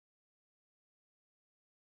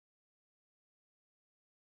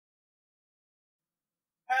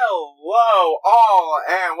Hello, all,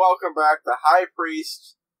 and welcome back to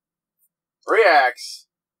HighPriest Reacts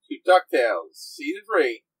to DuckTales, Season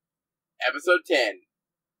 3, Episode 10,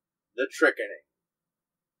 The Trickening,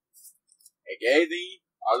 aka the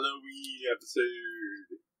Halloween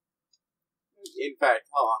episode. In fact,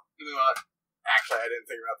 hold on, give me one. Actually, I didn't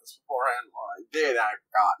think about this beforehand. Well, I did, I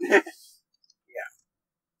forgot. Yeah.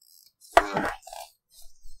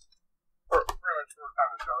 Pretty much first time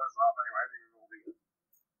to show this off anyway. I think it will be a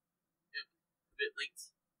bit late.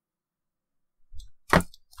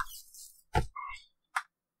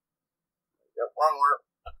 Yep, one more.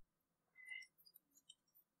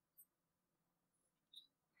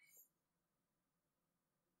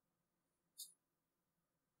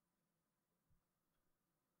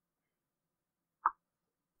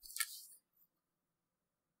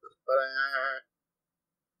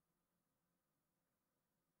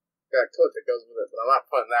 Got a coat that goes with it, but I'm not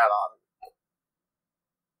putting that on.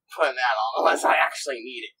 Unless I actually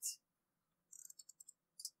need it.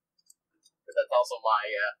 But that's also my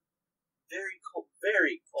very cold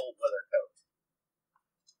weather coat.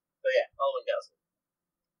 So yeah, Halloween costume.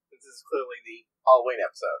 This is clearly the Halloween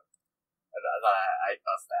episode. And I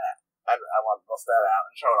bust that. I want to bust that out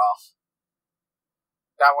and show it off.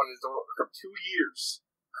 That one is the work of 2 years.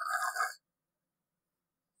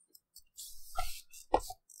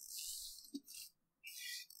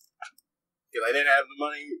 Because I didn't have the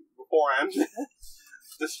money beforehand.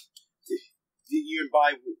 Just didn't even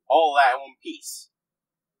buy all that in one piece.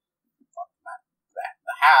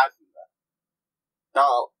 The hat and the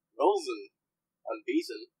those in one piece,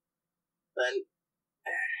 and then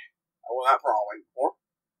I wore that for Halloween before.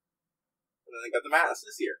 And then I got the mask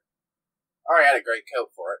this year. I already had a great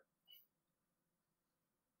coat for it.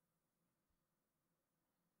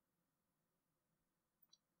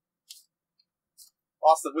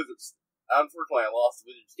 Lost the wizard's. Unfortunately, I lost the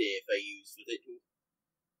wizard's staff I used with it.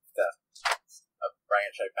 A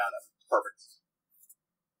branch I found it perfect.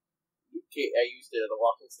 I used it as a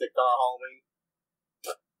walking stick on Halloween.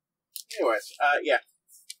 Anyways, yeah.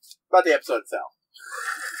 About the episode itself.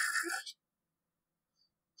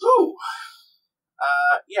 Whew.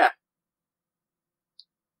 Yeah.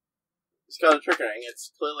 It's called a Trickening.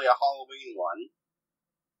 It's clearly a Halloween one.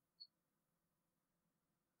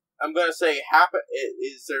 I'm gonna say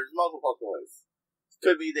there's multiple ways.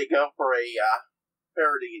 Could be they go for a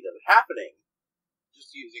parody of happening,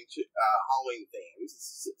 just using Halloween themes.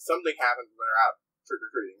 Something happens when they're out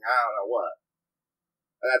trick-or-treating. I don't know what.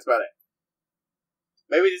 And that's about it.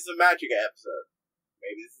 Maybe this is a Magic episode.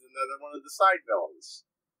 Maybe this is another one of the side villains.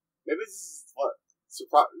 Maybe this is what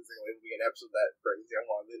surprisingly will be an episode that brings in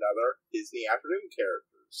one of the other Disney afternoon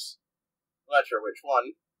characters. I'm not sure which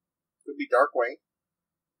one. Could be Darkwing.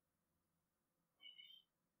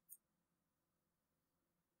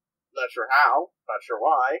 Not sure how, not sure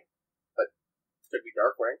why, but could be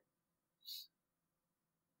Darkwing.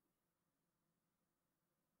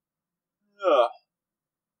 Yeah.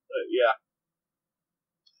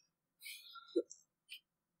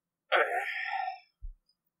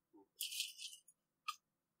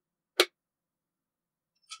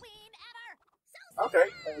 Okay,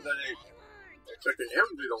 and then they're expecting him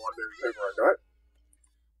to be the one doing paper into it.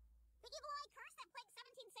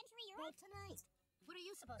 What are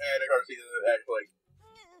you supposed to do? And of course he doesn't actually.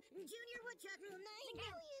 Junior Woodchuck Room 9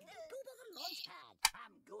 Google the Launchpad.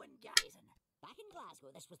 I'm going geysen. Back in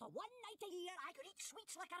Glasgow, this was the one night a year I could eat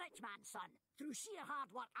sweets like a rich man's son. Through sheer hard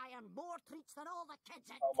work, I earned more treats than all the kids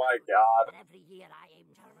at Oh my god. And every year I aim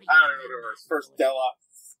to reach. I don't know what it was. First Della.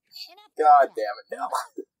 God damn it,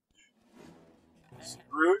 Della.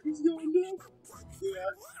 Scrooge is going down?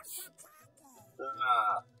 Yeah.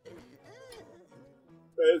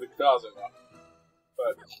 That is a cousin though.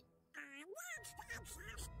 But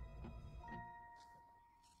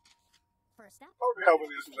first up, I would be hoping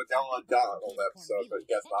this was a Della Donald episode, but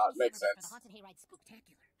guess not. Makes sense. And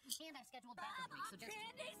I've scheduled back a week, so just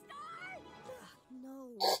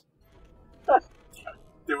no.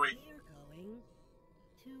 Do we? We're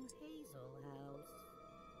going to Hazel House.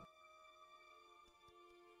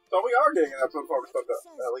 So we are getting an episode focused on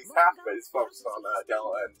at least half of it is focused on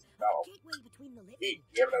Della and Donald. We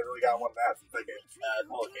haven't really got one of that since they came back.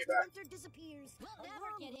 We'll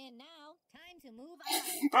never get in now. Time to move on.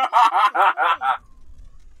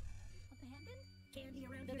 Candy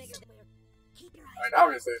around the bigger somewhere. Keep your eyes. I mean,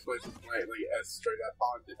 obviously this place is lately as straight up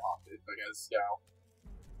haunted because, you know.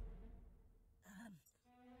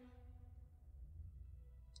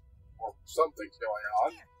 Or something's going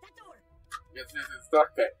on. Yes, this is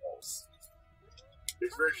DuckTales.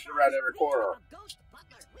 There's fish around every corner.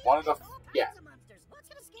 One of the... Yeah.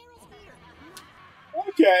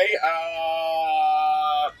 Okay,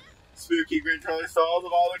 spooky green trailer stalls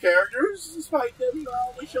of all the characters, despite them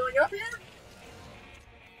only showing up here.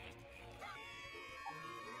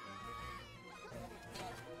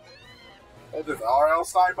 What's this, R.L.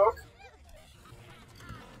 Stein book?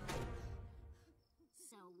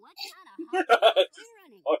 So what kind of hot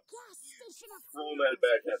running? Gas station of Roll that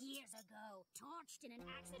back up. years ago, torched in an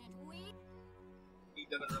accident we... He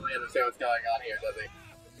doesn't really understand what's going on here, does he?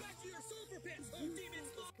 What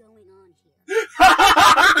is going on here?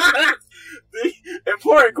 The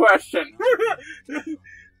important question.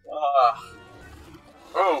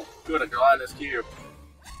 Oh, good, a girl in this cube.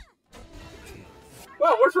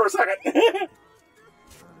 Well, worked for a second.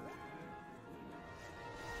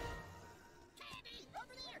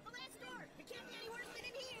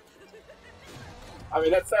 I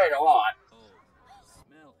mean, that's saying a lot. Oh,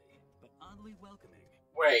 smelly, but oddly welcoming.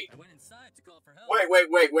 Wait. I went inside to call for help. Wait.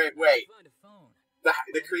 Find a phone.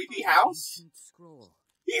 The creepy house? Scroll.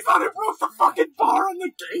 He thought it broke the fucking bar on the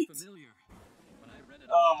gate. Familiar. When I read it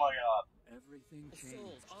Oh my god. everything changed.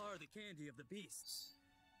 Souls are the candy of the beasts.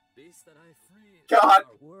 Beasts that I freed. God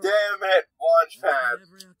Our world. damn it, Launchpad.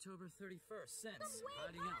 Every October 31st since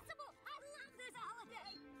hiding out.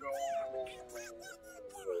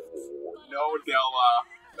 No, Della.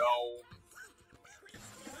 No.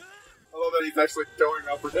 I love that he's actually going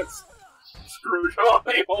up against Scrooge all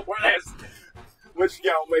able for this. Which,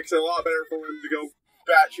 you know, makes it a lot better for him to go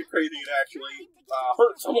batshit crazy and actually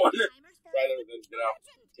hurt someone rather than, you know,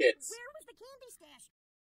 kids. Where was the candy stash?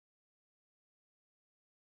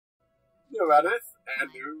 You know about it,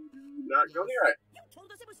 and do not go near it. You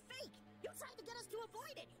told us it was fake. You tried to get us to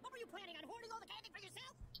avoid it. What were you planning on hoarding all the candy for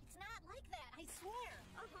yourself? It's not like that, I swear.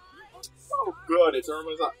 Oh, good, it's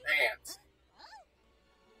Irma's aunt.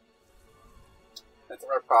 That's a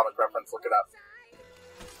red product reference, look it up.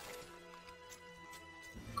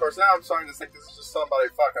 Of course, now I'm starting to think this is just somebody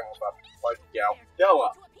fucking with them. Like, you know,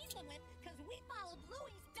 Della.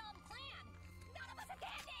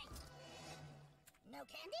 No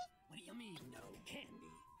candy? What do you mean, no candy?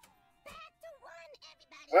 Back to one,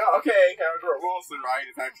 everybody. Well, okay, I was Wilson, right?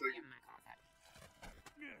 It's actually...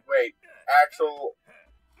 Wait, actual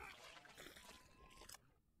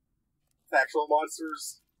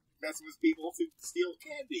monsters messing with people to steal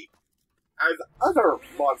candy. As other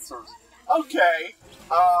monsters. Okay,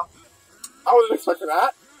 I wasn't expecting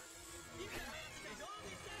that.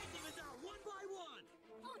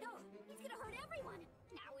 Oh no, he's gonna hurt everyone.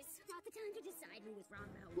 Now is not the time to decide who was wrong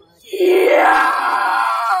about what. Yeah!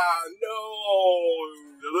 No!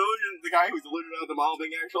 The guy who's deluded out them all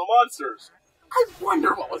being actual monsters. I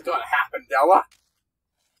wonder what was going to happen, Della.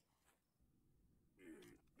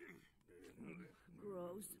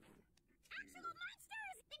 Gross. Actual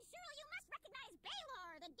monsters! Then surely you must recognize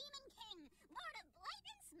Baylor, the Demon King, Lord of Light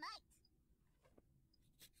and Smite.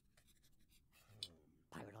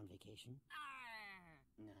 Pirate on vacation? Nice.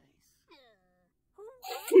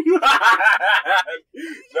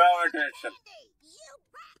 No attention.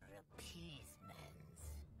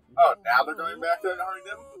 Oh, now they're going back there and hurting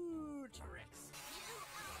them? Tricks.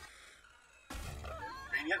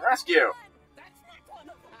 Convenient rescue. That's not one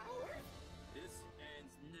of ours. This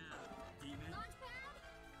ends now, demon.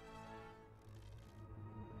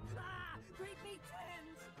 Great big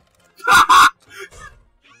twins.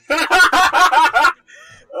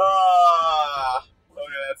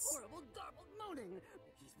 Okay, that's... Horrible garbled moaning.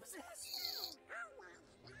 He's possessed.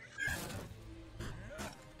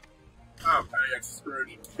 Oh, I got screwed.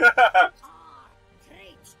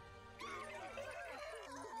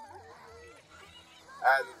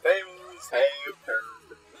 And things have turned.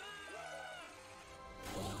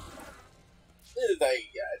 This is a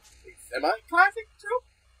semi-classic trope.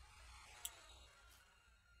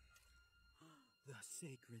 The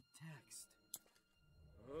sacred text.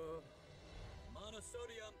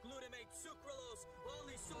 Monosodium glutamate sucralose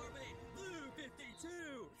polysorbate blue 52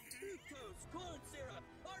 fructose corn syrup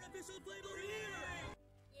artificial flavor here.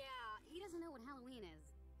 Yeah, he doesn't know what Halloween is.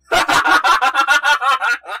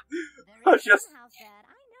 I just... house that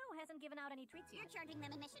I know hasn't given out any treats yet. You're charging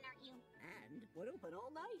them admission, aren't you? And we're open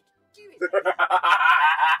all night.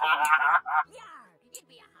 Yeah, it'd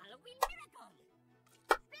be a Halloween miracle.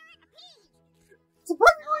 Spirit appease.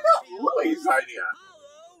 Surprisingly not Louie's idea.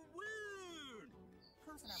 Halloween.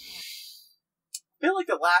 Close enough. I feel like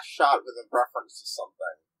the last shot was in reference to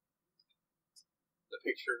something. The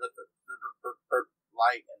picture with the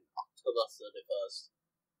light and October 31st.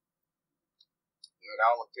 You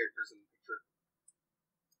know, all the characters in the picture.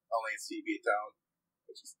 Only a CB town.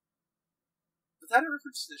 Which is... Was that a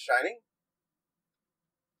reference to The Shining?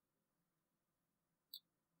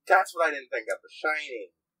 That's what I didn't think of. The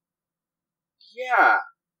Shining. Yeah.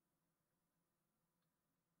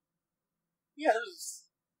 Yeah, this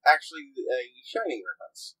is actually a Shining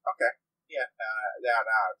reference. Okay. Yeah, now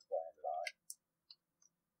it's landed on it.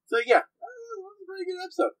 So yeah, that was a pretty good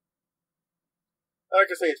episode.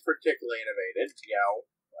 Like I say, it's particularly innovative. You know,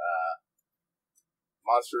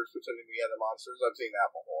 monsters pretending to be other monsters. I've seen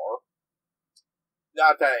that before.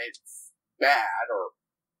 Not that it's bad, or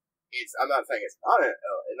it's. I'm not saying it's not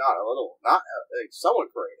it's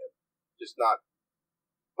somewhat creative. Just not.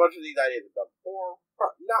 A bunch of these ideas have done before.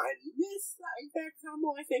 Not in this exact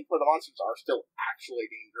combo, I think, where the monsters are still actually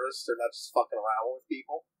dangerous. They're not just fucking around with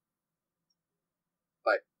people.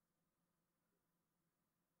 But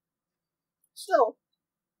still,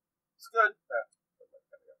 it's good.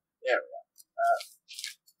 There we go.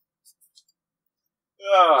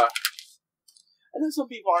 I know some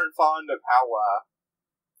people aren't fond of how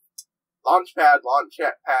launch pad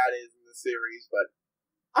is in the series, but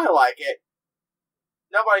I like it.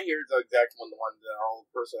 Nobody here is exactly one of the ones that are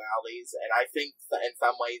old personalities, and I think that in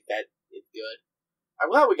some ways that is good.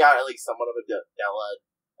 I'm glad we got at least somewhat of a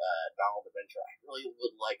Donald adventure. I really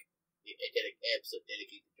would like a episode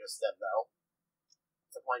dedicated to just them, though.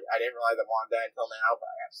 At some point, I didn't realize I wanted that until now,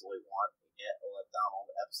 but I absolutely want to get a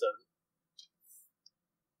Donald episode.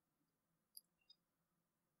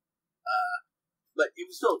 But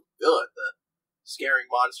it was still good. The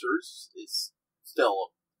scaring monsters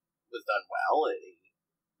still was done well.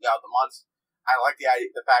 The monster. I like the idea,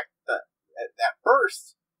 the fact that at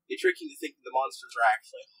first they trick you to think the monsters are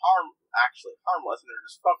actually harmless, and they're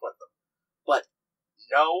just fuck with them. But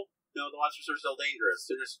no, the monsters are still dangerous.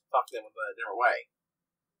 They're just fucking them with a different way.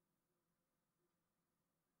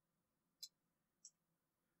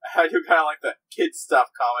 I do kind of like the kid stuff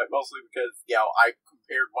comment, mostly because I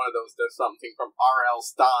compared one of those to something from R.L.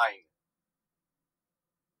 Stine.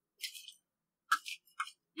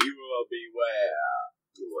 You will beware.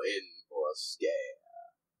 You are in for a scare.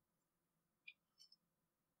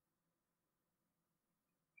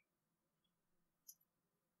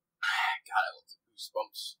 God, I love the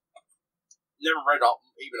Goosebumps. Never read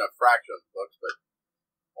even a fraction of the books,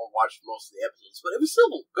 or watched most of the episodes, but it was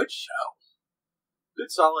still a good show.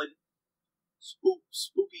 Good, solid,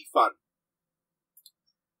 spooky fun.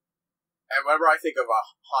 And whenever I think of a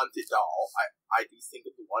haunted doll, I do think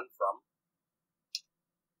of the one from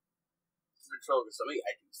Trickening.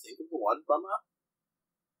 I do think of the one from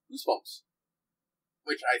Goosebumps,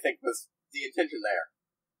 which I think was the intention there.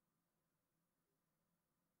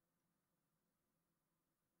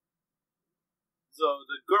 So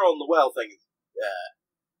the girl in the well thing is,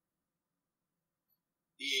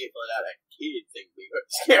 not a kid thing we could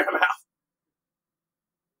scare him out.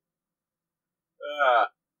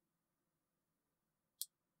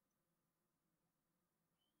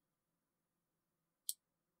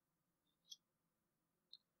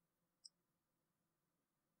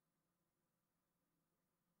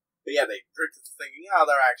 But yeah, they tricked us thinking,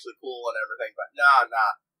 they're actually cool and everything, but nah.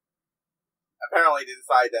 Apparently they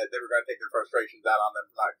decided that they were going to take their frustrations out on them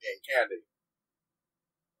for not getting candy.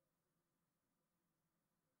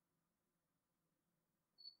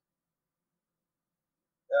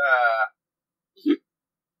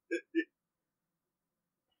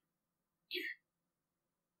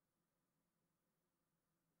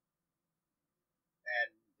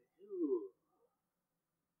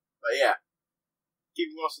 But yeah,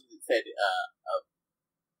 keeping most of the said of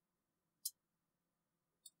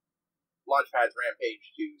Launchpad's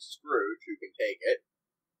rampage to Scrooge, who can take it,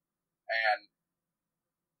 and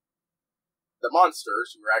the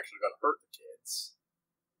monsters who are actually going to hurt the kids,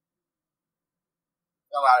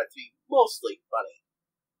 allowed it to be mostly funny.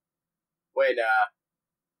 When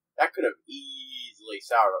that could have easily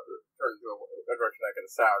turned into a direction that could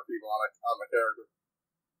have soured people on the character.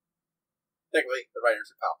 Technically, the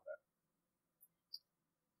writers are confident.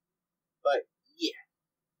 But, yeah.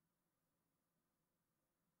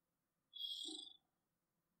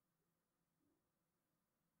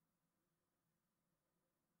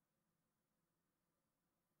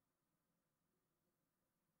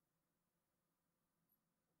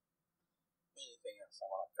 Anything else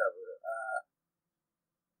I want to cover?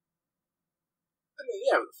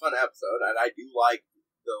 It was a fun episode, and I do like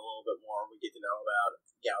the little bit more we get to know about,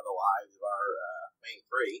 the lives of our main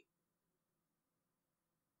three.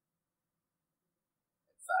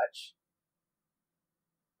 And such.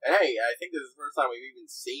 And hey, I think this is the first time we've even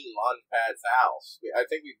seen Launchpad's house. I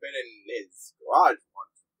think we've been in his garage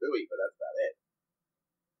once, really, but that's about it.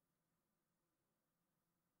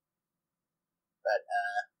 But,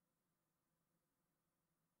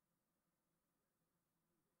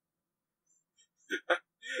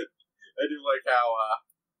 how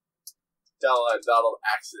Della and Donald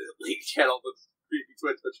accidentally channeled the creepy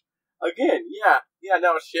twins, which again, yeah,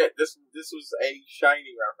 no shit. This was a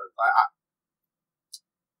Shining reference. I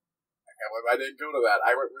can't believe I didn't go to that.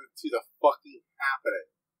 I went to the fucking Happening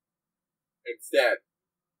instead.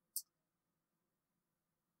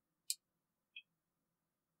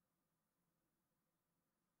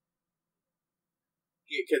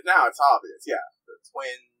 Because now it's obvious, yeah. The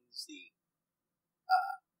twins,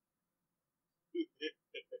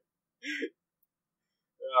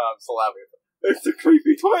 I'm so laughing at them. It's the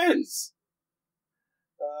creepy twins!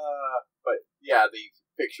 But, yeah, the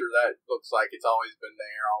picture that looks like it's always been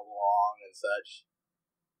there all along and such.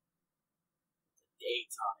 The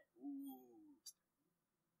dates on it. Ooh.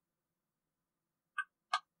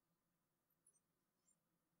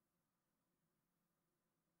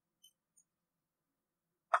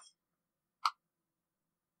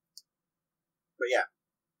 But, yeah.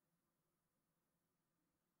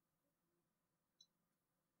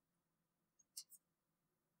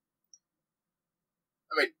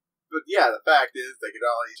 I mean, but yeah, the fact is they could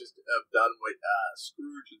always just have done what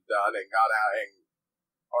Scrooge has done and gone out and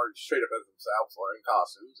or straight up as themselves wearing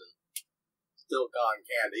costumes and still gotten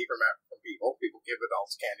candy from people. People give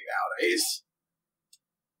adults candy nowadays.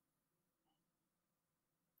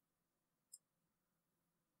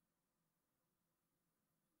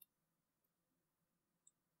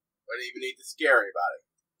 Wouldn't even need to scare anybody.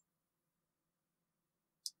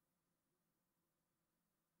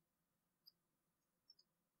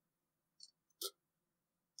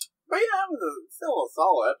 But yeah, it was still a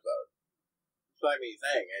solid episode. Despite me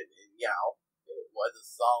saying it, you know, it was a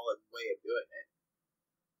solid way of doing it.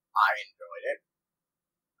 I enjoyed it.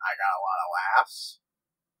 I got a lot of laughs.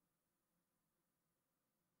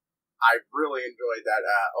 I really enjoyed that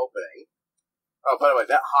opening. Oh, by the way,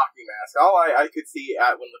 that hockey mask. All I could see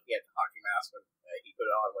when looking at the hockey mask when he put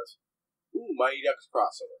it on was, ooh, Mighty Ducks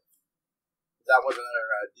crossover. That was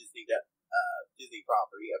another Disney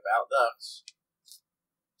property about ducks.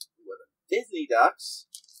 With Disney Ducks,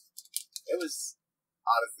 it was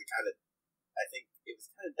honestly I think it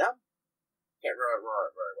was kind of dumb. Can't remember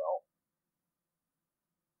it very well.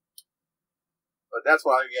 But that's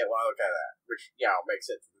what I get when I look at that, which, you know, makes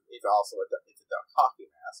sense. It's also it's a duck hockey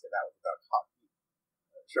mask, and that was a duck hockey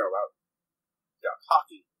show about duck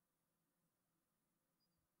hockey.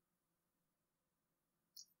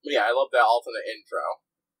 But yeah, I love that alternate intro.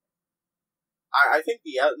 I think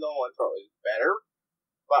the normal intro is better,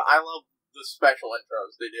 but I love the special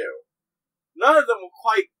intros they do. None of them will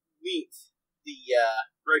quite meet the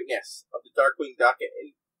greatness of the Darkwing Duck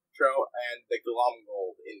intro and the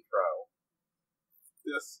Glomgold intro.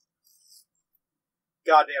 This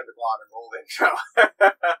goddamn the Glomgold intro.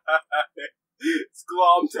 It's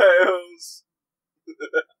Glomtails.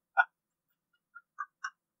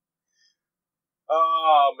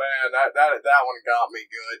 Oh man, that one got me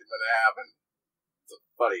good when it happened. It's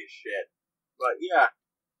funny as shit. But yeah.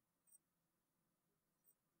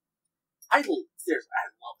 I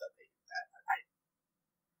love that they did that.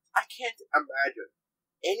 I can't imagine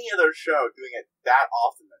any other show doing it that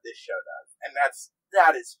often that this show does. And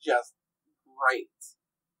that is just great.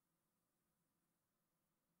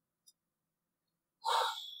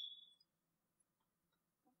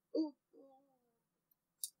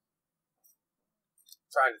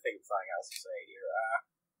 Trying to think of something else to say here.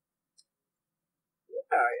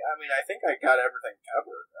 Yeah, I mean, I think I got everything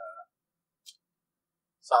covered.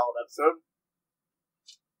 Solid episode.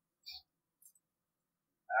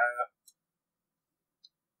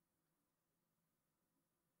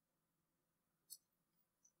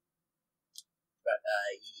 But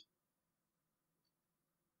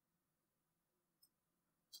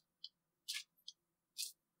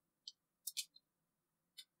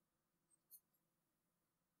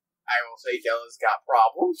I will say Della's got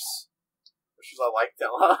problems. Which is I like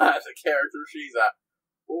Della as a character. She's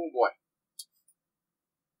oh boy.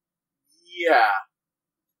 Yeah.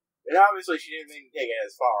 And obviously she didn't even take it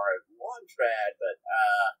as far as Launchpad, but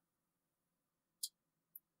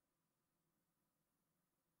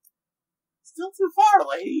still too far,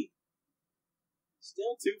 lady.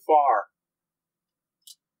 Still too far.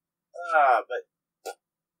 But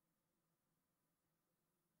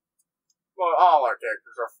well, all our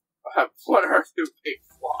characters have one or two big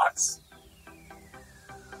flaws.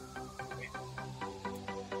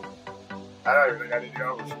 I don't even think I need to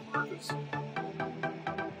go over some purchase.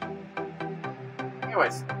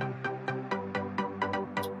 Anyways.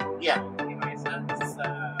 Yeah,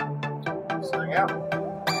 that's starting out.